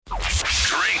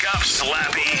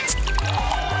Slappy.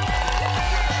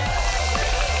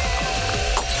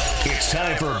 It's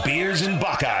time for Beers and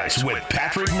Buckeyes with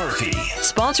Patrick Murphy.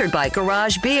 Sponsored by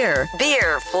Garage Beer.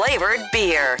 Beer-flavored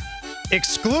beer.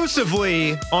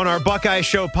 Exclusively on our Buckeye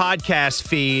Show podcast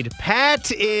feed,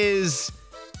 Pat is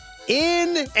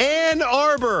in Ann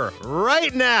Arbor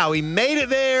right now. He made it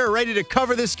there, ready to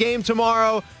cover this game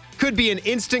tomorrow. Could be an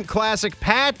instant classic.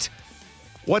 Pat,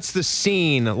 what's the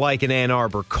scene like in Ann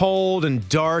Arbor? Cold and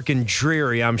dark and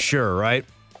dreary, I'm sure, right?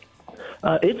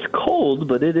 It's cold,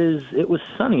 but it was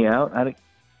sunny out.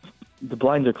 The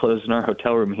blinds are closed in our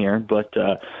hotel room here, but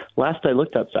last I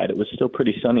looked outside, it was still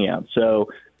pretty sunny out. So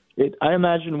I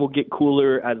imagine we'll get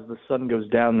cooler as the sun goes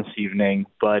down this evening,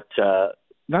 but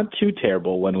not too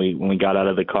terrible when we got out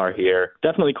of the car here.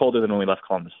 Definitely colder than when we left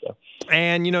Columbus, though.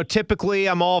 And, typically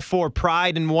I'm all for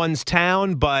pride in one's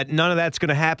town, but none of that's going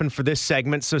to happen for this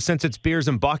segment. So since it's Beers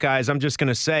and Buckeyes, I'm just going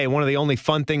to say one of the only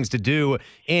fun things to do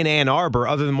in Ann Arbor,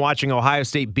 other than watching Ohio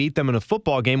State beat them in a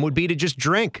football game, would be to just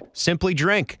drink. Simply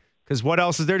drink. Because what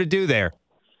else is there to do there?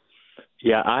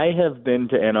 Yeah, I have been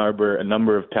to Ann Arbor a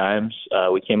number of times.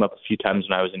 We came up a few times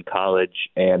when I was in college,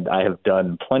 and I have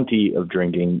done plenty of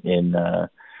drinking in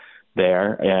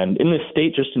there and in the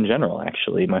state just in general,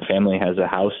 actually. My family has a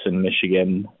house in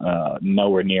Michigan,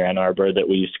 nowhere near Ann Arbor, that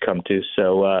we used to come to.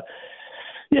 So,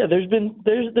 there's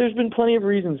been plenty of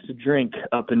reasons to drink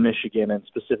up in Michigan and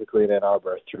specifically in Ann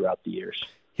Arbor throughout the years.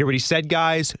 Hear what he said,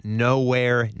 guys?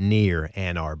 Nowhere near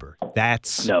Ann Arbor.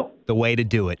 That's the way to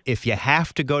do it. If you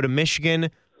have to go to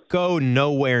Michigan, go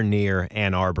nowhere near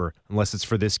Ann Arbor, unless it's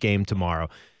for this game tomorrow.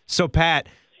 So, Pat,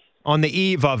 on the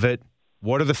eve of it,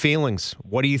 what are the feelings?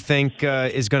 What do you think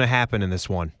is going to happen in this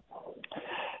one?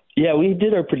 Yeah, we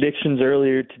did our predictions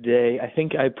earlier today. I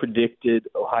think I predicted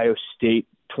Ohio State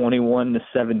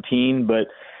 21-17, but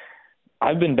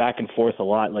I've been back and forth a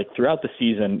lot. Like throughout the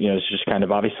season, it's just kind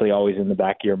of obviously always in the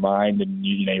back of your mind, and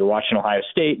you're watching Ohio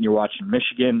State and you're watching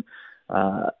Michigan.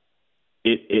 At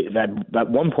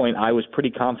one point, I was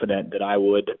pretty confident that I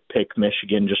would pick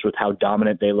Michigan just with how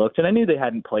dominant they looked, and I knew they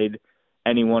hadn't played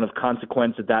anyone of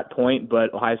consequence at that point,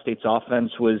 but Ohio State's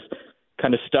offense was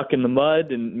kind of stuck in the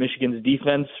mud, and Michigan's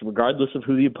defense, regardless of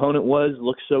who the opponent was,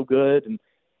 looked so good. And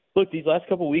look, these last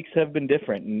couple of weeks have been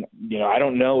different, and I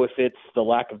don't know if it's the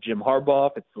lack of Jim Harbaugh,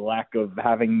 if it's the lack of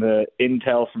having the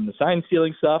intel from the sign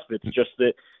stealing stuff. It's just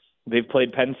that they've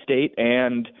played Penn State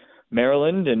and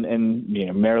Maryland, and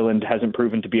Maryland hasn't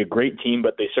proven to be a great team,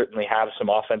 but they certainly have some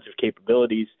offensive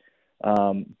capabilities.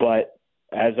 But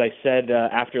as I said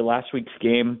after last week's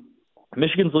game,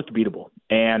 Michigan's looked beatable,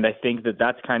 and I think that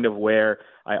that's kind of where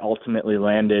I ultimately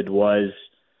landed. Was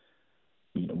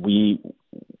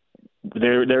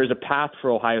there is a path for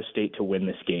Ohio State to win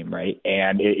this game, right?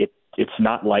 And it's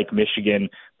not like Michigan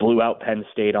blew out Penn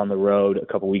State on the road a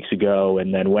couple weeks ago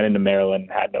and then went into Maryland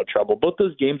and had no trouble. Both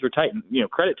those games were tight. And,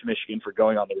 credit to Michigan for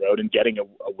going on the road and getting a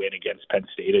win against Penn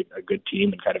State, a good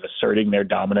team, and kind of asserting their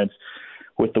dominance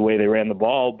with the way they ran the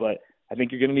ball. But I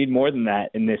think you're going to need more than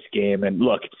that in this game. And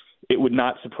look, it would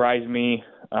not surprise me,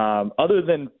 other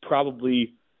than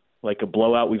probably like a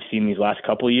blowout we've seen these last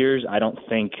couple of years. I don't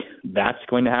think that's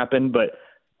going to happen. But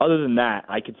other than that,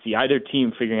 I could see either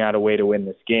team figuring out a way to win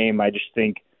this game. I just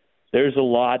think there's a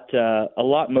lot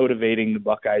motivating the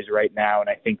Buckeyes right now, and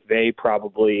I think they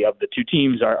probably, of the two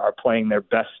teams, are playing their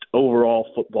best overall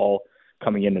football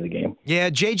coming into the game. Yeah,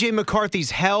 J.J.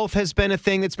 McCarthy's health has been a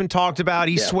thing that's been talked about.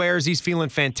 He swears he's feeling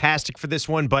fantastic for this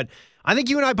one, but I think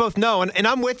you and I both know, and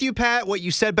I'm with you, Pat, what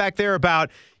you said back there about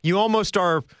you almost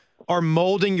are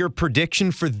molding your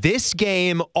prediction for this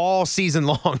game all season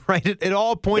long, right? It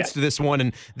all points to this one,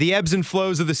 and the ebbs and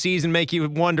flows of the season make you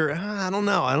wonder, I don't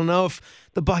know if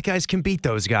the Buckeyes can beat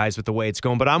those guys with the way it's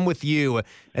going, but I'm with you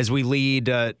as we lead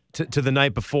to the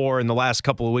night before and the last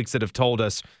couple of weeks that have told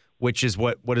us, which is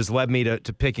what has led me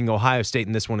to picking Ohio State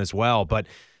in this one as well. But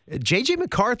J.J.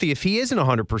 McCarthy, if he isn't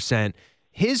 100%,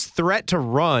 his threat to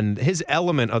run, his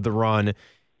element of the run,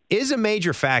 is a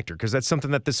major factor because that's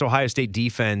something that this Ohio State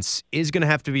defense is going to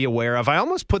have to be aware of. I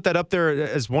almost put that up there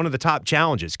as one of the top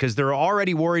challenges because they're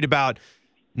already worried about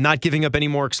not giving up any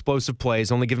more explosive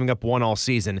plays, only giving up one all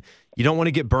season. You don't want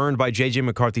to get burned by J.J.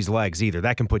 McCarthy's legs either.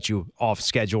 That can put you off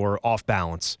schedule or off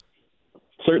balance.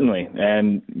 Certainly,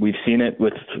 and we've seen it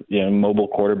with mobile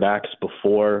quarterbacks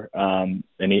before, and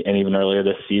even earlier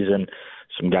this season.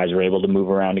 Some guys were able to move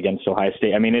around against Ohio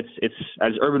State. I mean, it's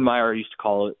as Urban Meyer used to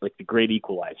call it, like the great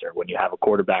equalizer when you have a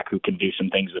quarterback who can do some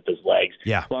things with his legs,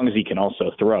 as long as he can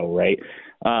also throw, right?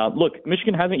 Look,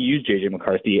 Michigan hasn't used J.J.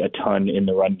 McCarthy a ton in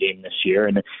the run game this year,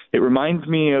 and it reminds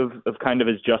me of kind of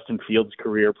as Justin Fields'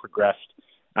 career progressed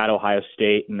at Ohio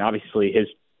State, and obviously his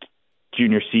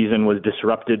junior season was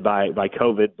disrupted by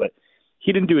COVID, but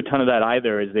he didn't do a ton of that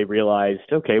either as they realized,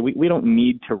 okay, we don't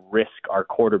need to risk our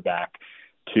quarterback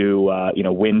to,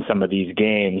 win some of these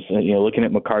games. Looking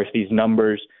at McCarthy's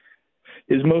numbers,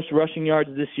 his most rushing yards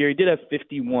this year, he did have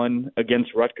 51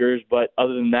 against Rutgers, but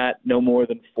other than that, no more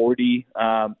than 40.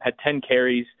 Had 10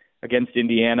 carries against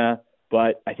Indiana,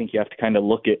 but I think you have to kind of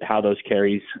look at how those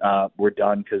carries were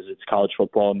done because it's college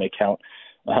football and they count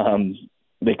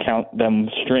them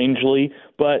strangely.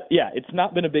 But, yeah, it's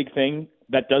not been a big thing.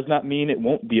 That does not mean it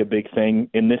won't be a big thing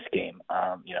in this game.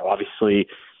 Obviously,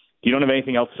 you don't have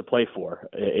anything else to play for.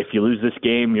 If you lose this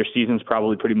game, your season's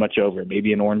probably pretty much over.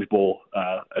 Maybe an Orange Bowl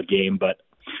a game, but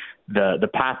the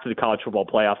path to the college football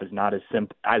playoff is not as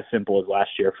simple as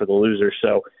last year for the loser.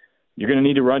 So you're going to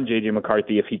need to run J.J.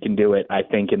 McCarthy if he can do it, I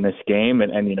think, in this game,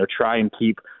 and try and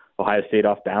keep Ohio State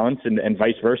off balance, and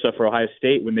vice versa for Ohio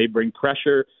State when they bring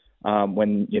pressure.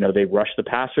 When they rush the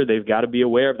passer, they've got to be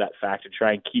aware of that fact and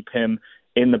try and keep him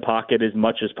in the pocket as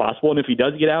much as possible. And if he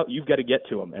does get out, you've got to get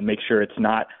to him and make sure it's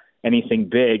not anything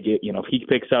big. If he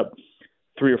picks up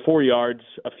 3 or 4 yards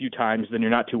a few times, then you're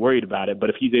not too worried about it. But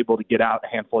if he's able to get out a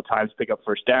handful of times, pick up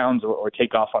first downs or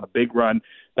take off on a big run,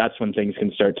 that's when things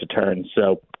can start to turn.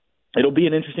 So it'll be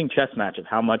an interesting chess match of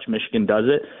how much Michigan does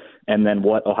it and then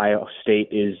what Ohio State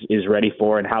is ready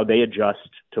for and how they adjust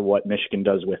to what Michigan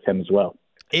does with him as well.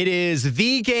 It is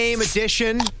the game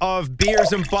edition of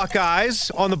Beers and Buckeyes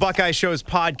on the Buckeye Show's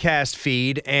podcast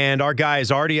feed, and our guy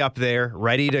is already up there,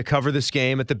 ready to cover this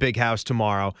game at the Big House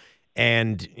tomorrow,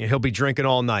 and he'll be drinking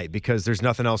all night because there's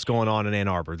nothing else going on in Ann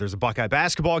Arbor. There's a Buckeye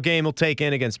basketball game he'll take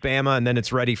in against Bama, and then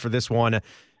it's ready for this one,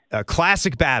 a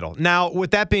classic battle. Now,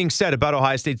 with that being said about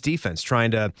Ohio State's defense,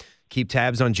 trying to keep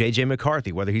tabs on J.J.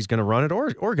 McCarthy, whether he's going to run it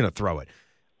or going to throw it,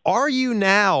 are you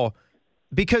now,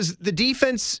 because the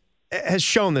defense has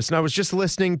shown this, and I was just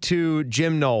listening to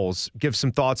Jim Knowles give some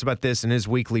thoughts about this in his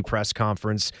weekly press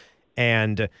conference,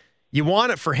 and you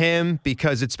want it for him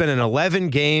because it's been an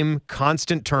 11-game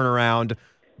constant turnaround,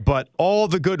 but all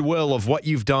the goodwill of what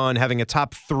you've done, having a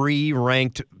top 3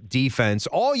 ranked defense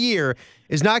all year,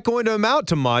 is not going to amount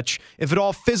to much if it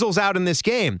all fizzles out in this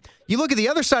game. You look at the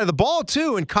other side of the ball,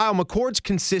 too, and Kyle McCord's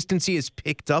consistency has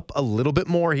picked up a little bit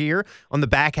more here on the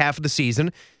back half of the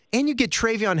season. And you get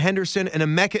Travion Henderson and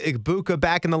Emeka Egbuka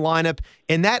back in the lineup,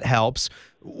 and that helps.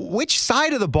 Which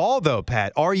side of the ball, though,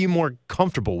 Pat, are you more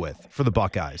comfortable with for the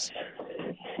Buckeyes?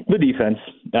 The defense.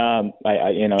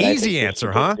 Easy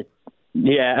answer, huh?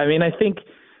 Yeah, I think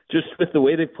just with the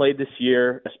way they've played this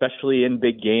year, especially in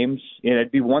big games, it'd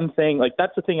be one thing.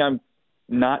 That's the thing I'm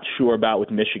not sure about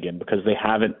with Michigan because they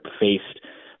haven't faced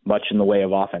much in the way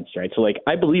of offense, right? So,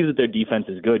 I believe that their defense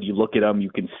is good. You look at them, you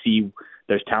can see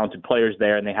there's talented players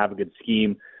there and they have a good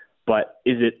scheme, but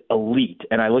is it elite?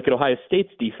 And I look at Ohio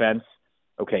State's defense.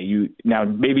 Okay, now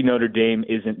maybe Notre Dame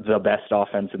isn't the best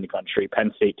offense in the country,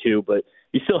 Penn State too, but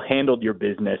you still handled your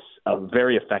business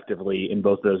very effectively in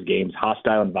both those games.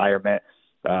 Hostile environment.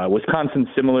 Wisconsin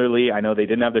similarly. I know they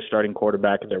didn't have their starting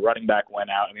quarterback and their running back went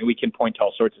out. We can point to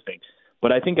all sorts of things,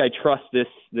 but I think I trust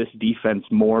this defense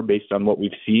more based on what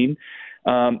we've seen.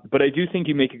 But I do think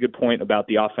you make a good point about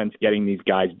the offense getting these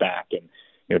guys back. And,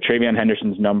 Travion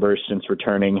Henderson's numbers since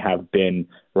returning have been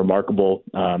remarkable.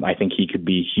 I think he could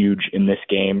be huge in this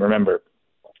game. Remember,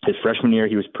 his freshman year,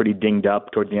 he was pretty dinged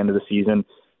up towards the end of the season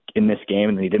in this game,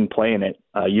 and he didn't play in it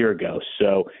a year ago.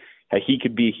 So he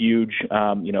could be huge.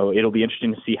 It'll be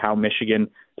interesting to see how Michigan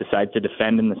decides to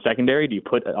defend in the secondary. Do you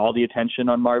put all the attention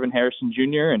on Marvin Harrison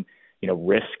Jr. and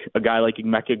risk a guy like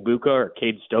Emeka Egbuka or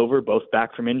Cade Stover, both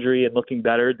back from injury and looking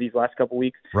better these last couple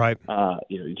weeks? Right. Do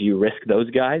you risk those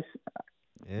guys?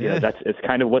 Yeah. It's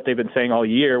kind of what they've been saying all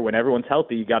year. When everyone's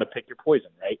healthy, you got to pick your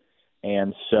poison, right?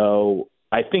 And so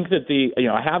I think that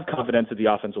I have confidence that the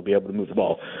offense will be able to move the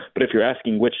ball. But if you're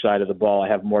asking which side of the ball I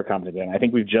have more confidence in, I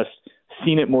think we've just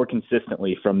seen it more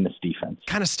consistently from this defense.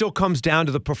 Kind of still comes down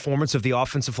to the performance of the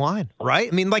offensive line,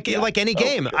 right? Like any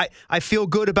game. Sure. I feel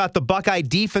good about the Buckeye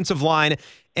defensive line.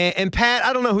 And Pat,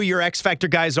 I don't know who your X Factor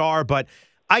guys are, but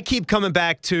I keep coming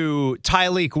back to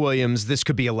Tyleik Williams. This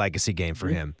could be a legacy game for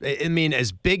him.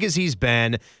 As big as he's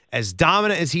been, as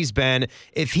dominant as he's been,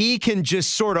 if he can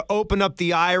just sort of open up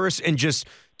the iris and just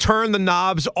turn the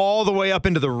knobs all the way up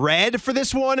into the red for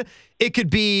this one, it could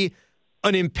be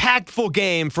an impactful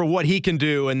game for what he can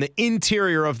do in the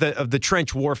interior of the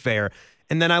trench warfare.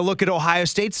 And then I look at Ohio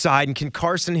State's side, and can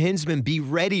Carson Hinsman be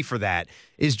ready for that?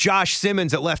 Is Josh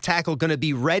Simmons at left tackle going to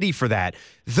be ready for that?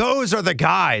 Those are the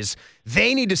guys.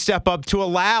 They need to step up to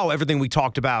allow everything we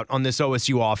talked about on this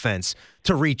OSU offense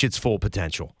to reach its full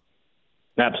potential.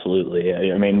 Absolutely.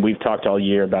 We've talked all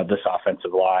year about this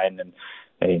offensive line and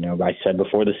I said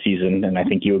before the season, and I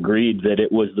think you agreed, that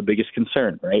it was the biggest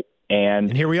concern, right?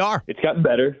 And here we are. It's gotten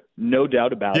better, no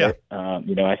doubt about it.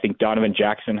 I think Donovan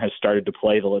Jackson has started to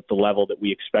play at the level that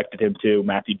we expected him to.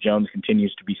 Matthew Jones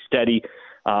continues to be steady.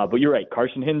 But you're right,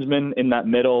 Carson Hinsman in that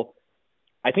middle.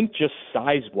 I think just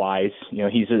size-wise,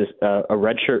 he's a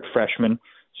redshirt freshman.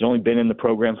 He's only been in the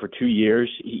program for 2 years.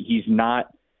 He's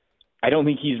not – I don't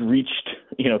think he's reached,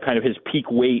 kind of his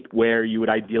peak weight where you would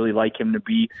ideally like him to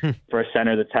be for a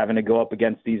center that's having to go up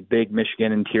against these big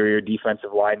Michigan interior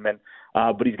defensive linemen.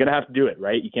 But he's going to have to do it,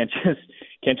 right? You can't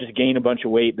just gain a bunch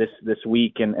of weight this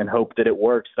week and hope that it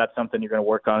works. That's something you're going to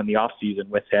work on in the off season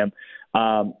with him.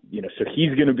 So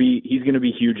he's going to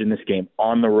be huge in this game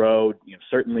on the road.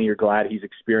 Certainly you're glad he's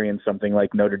experienced something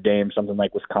like Notre Dame, something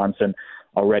like Wisconsin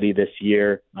already this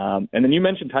year. And then you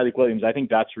mentioned Tyleik Williams. I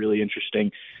think that's really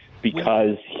interesting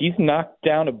because he's knocked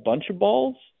down a bunch of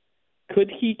balls.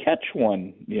 Could he catch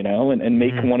one, and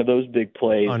make one of those big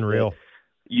plays? Unreal.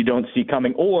 You don't see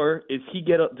coming, or does he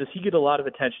get a lot of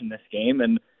attention this game?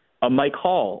 And a Mike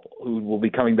Hall, who will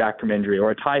be coming back from injury, or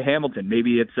a Ty Hamilton,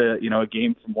 maybe it's a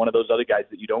game from one of those other guys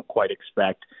that you don't quite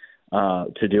expect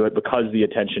to do it because the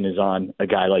attention is on a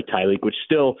guy like Tyleik, which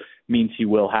still means he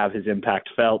will have his impact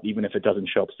felt, even if it doesn't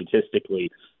show up statistically.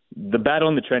 The battle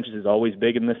in the trenches is always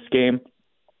big in this game,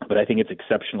 but I think it's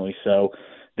exceptionally so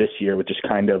this year with just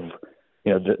kind of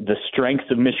the strengths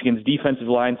of Michigan's defensive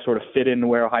line sort of fit into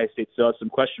where Ohio State still has some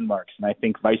question marks. And I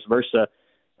think vice versa,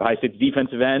 Ohio State's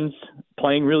defensive ends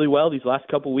playing really well these last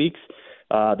couple weeks.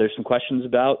 There's some questions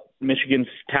about Michigan's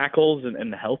tackles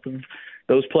and the health of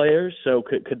those players. So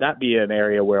could that be an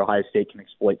area where Ohio State can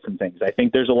exploit some things? I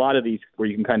think there's a lot of these where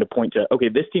you can kind of point to, okay,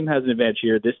 this team has an advantage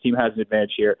here, this team has an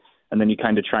advantage here, and then you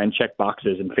kind of try and check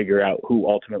boxes and figure out who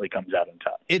ultimately comes out on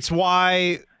top. It's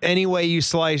why any way you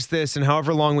slice this and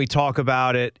however long we talk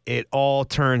about it, it all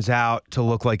turns out to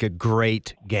look like a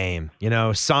great game.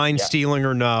 Sign stealing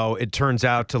or no, it turns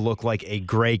out to look like a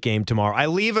great game tomorrow. I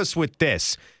leave us with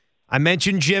this. I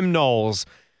mentioned Jim Knowles.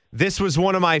 This was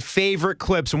one of my favorite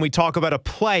clips when we talk about a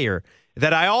player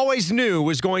that I always knew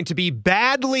was going to be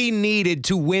badly needed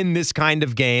to win this kind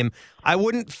of game. I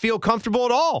wouldn't feel comfortable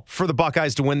at all for the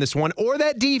Buckeyes to win this one or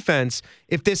that defense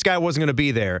if this guy wasn't going to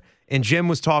be there. And Jim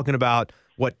was talking about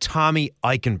what Tommy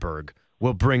Eichenberg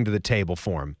will bring to the table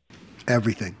for him.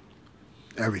 Everything.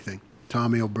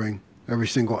 Tommy will bring every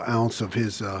single ounce of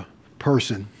his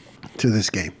person to this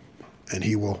game. And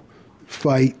he will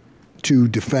fight to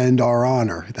defend our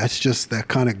honor. That's just that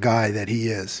kind of guy that he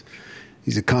is.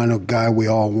 He's the kind of guy we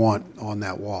all want on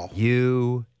that wall.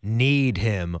 You need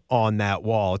him on that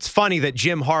wall. It's funny that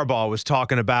Jim Harbaugh was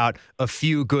talking about a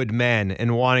few good men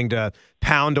and wanting to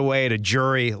pound away at a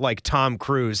jury like Tom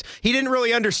Cruise. He didn't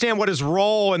really understand what his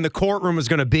role in the courtroom was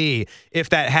going to be if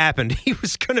that happened. He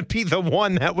was going to be the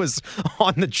one that was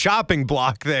on the chopping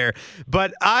block there.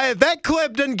 But that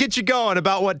clip doesn't get you going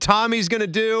about what Tommy's going to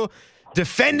do.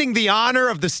 Defending the honor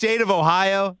of the state of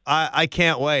Ohio, I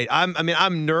can't wait.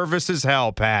 I'm nervous as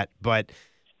hell, Pat, but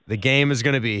the game is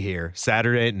going to be here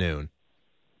Saturday at noon.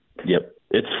 Yep,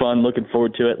 it's fun. Looking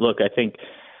forward to it. Look, I think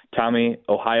Tommy,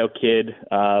 Ohio kid,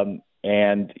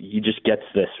 and he just gets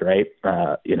this, right?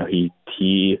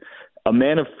 He a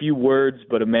man of few words,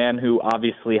 but a man who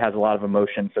obviously has a lot of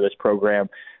emotion for this program.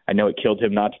 I know it killed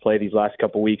him not to play these last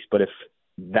couple weeks, but if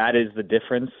that is the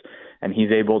difference and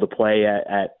he's able to play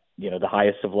at the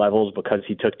highest of levels because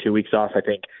he took 2 weeks off, I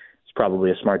think it's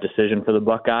probably a smart decision for the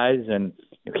Buckeyes. And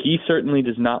he certainly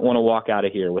does not want to walk out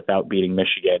of here without beating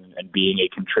Michigan and being a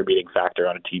contributing factor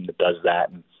on a team that does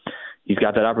that. And he's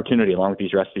got that opportunity along with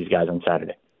these rest of these guys on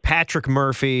Saturday. Patrick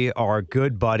Murphy, our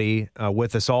good buddy,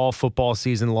 with us all football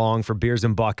season long for Beers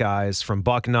and Buckeyes from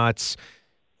Bucknuts.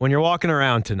 When you're walking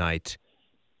around tonight,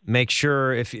 make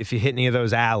sure if you hit any of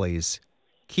those alleys,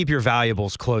 keep your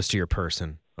valuables close to your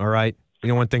person, all right? You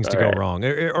don't want things to go wrong.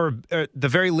 Or at the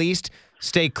very least,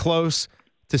 stay close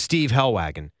to Steve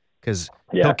Helwagen because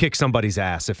he'll kick somebody's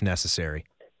ass if necessary.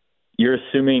 You're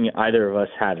assuming either of us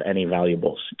have any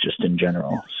valuables just in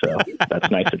general, so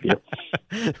that's nice of you.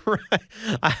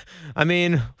 Right. I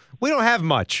mean, we don't have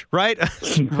much, right?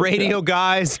 Radio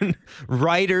guys and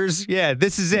writers. Yeah,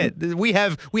 this is it. We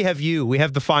have you. We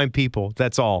have the fine people.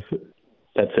 That's all.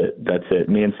 That's it.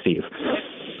 Me and Steve.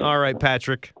 All right,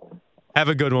 Patrick. Have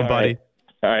a good one, buddy.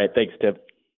 All right. Thanks, Tip.